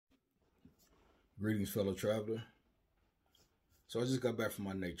Greetings, fellow traveler. So I just got back from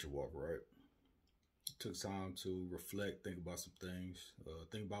my nature walk, right? Took time to reflect, think about some things,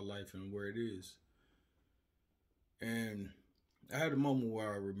 think about life and where it is. And I had a moment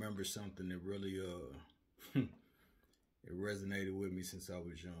where I remember something that really it resonated with me since I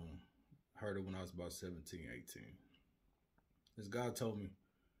was young. Heard it when I was about 17, 18. This guy told me,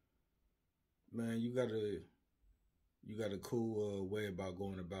 man, you got a cool way about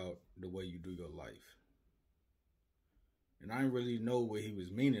going about the way you do your life. And I didn't really know what he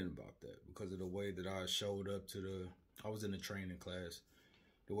was meaning about that because of the way that I showed up I was in the training class.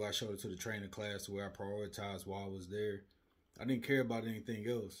 The way I showed up to the training class, the way I prioritized while I was there, I didn't care about anything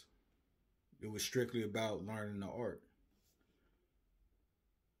else. It was strictly about learning the art.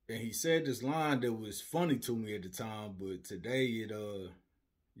 And he said this line that was funny to me at the time, but today it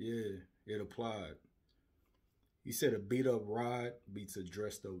applied. He said a beat up ride beats a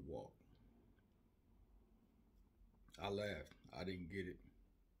dressed up walk. I laughed. I didn't get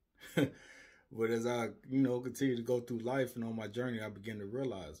it. But as I, continue to go through life and on my journey, I began to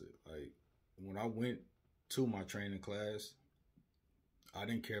realize it. Like when I went to my training class, I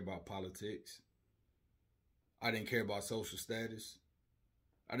didn't care about politics. I didn't care about social status.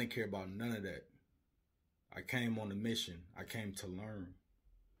 I didn't care about none of that. I came on a mission. I came to learn.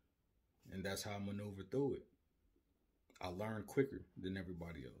 And that's how I maneuvered through it. I learned quicker than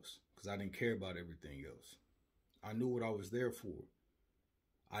everybody else because I didn't care about everything else. I knew what I was there for.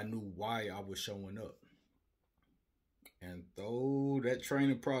 I knew why I was showing up. And though that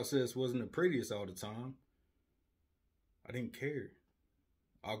training process wasn't the prettiest all the time, I didn't care.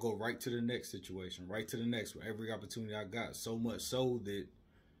 I'll go right to the next situation, right to the next one, every opportunity I got. So much so that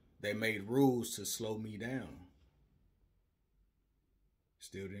they made rules to slow me down.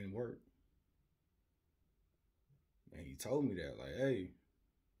 Still didn't work. And he told me that, like, hey,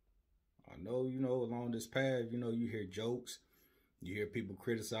 I know, along this path, you hear jokes, you hear people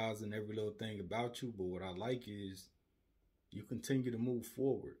criticizing every little thing about you, but what I like is you continue to move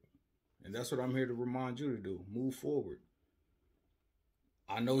forward. And that's what I'm here to remind you to do. Move forward.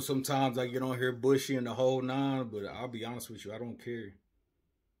 I know sometimes I get on here bushy and the whole nine, but I'll be honest with you, I don't care.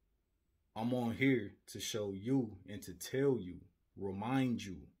 I'm on here to show you and to tell you, remind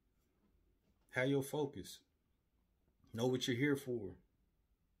you, have your focus. Know what you're here for.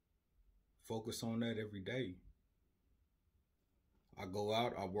 Focus on that every day. I go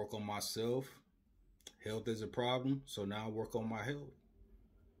out, I work on myself. Health is a problem, so now I work on my health.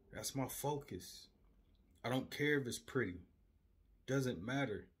 That's my focus. I don't care if it's pretty. Doesn't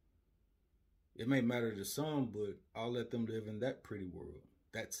matter. It may matter to some, but I'll let them live in that pretty world.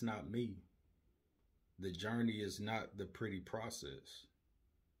 That's not me. The journey is not the pretty process.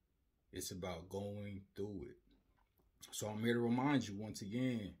 It's about going through it. So I'm here to remind you once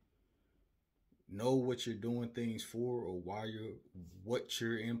again, know what you're doing things for or what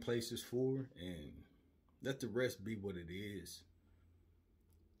you're in places for, and let the rest be what it is.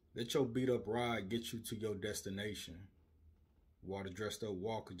 Let your beat up ride get you to your destination, while the dressed up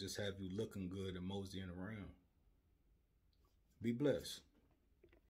walk could just have you looking good and moseying around. Be blessed.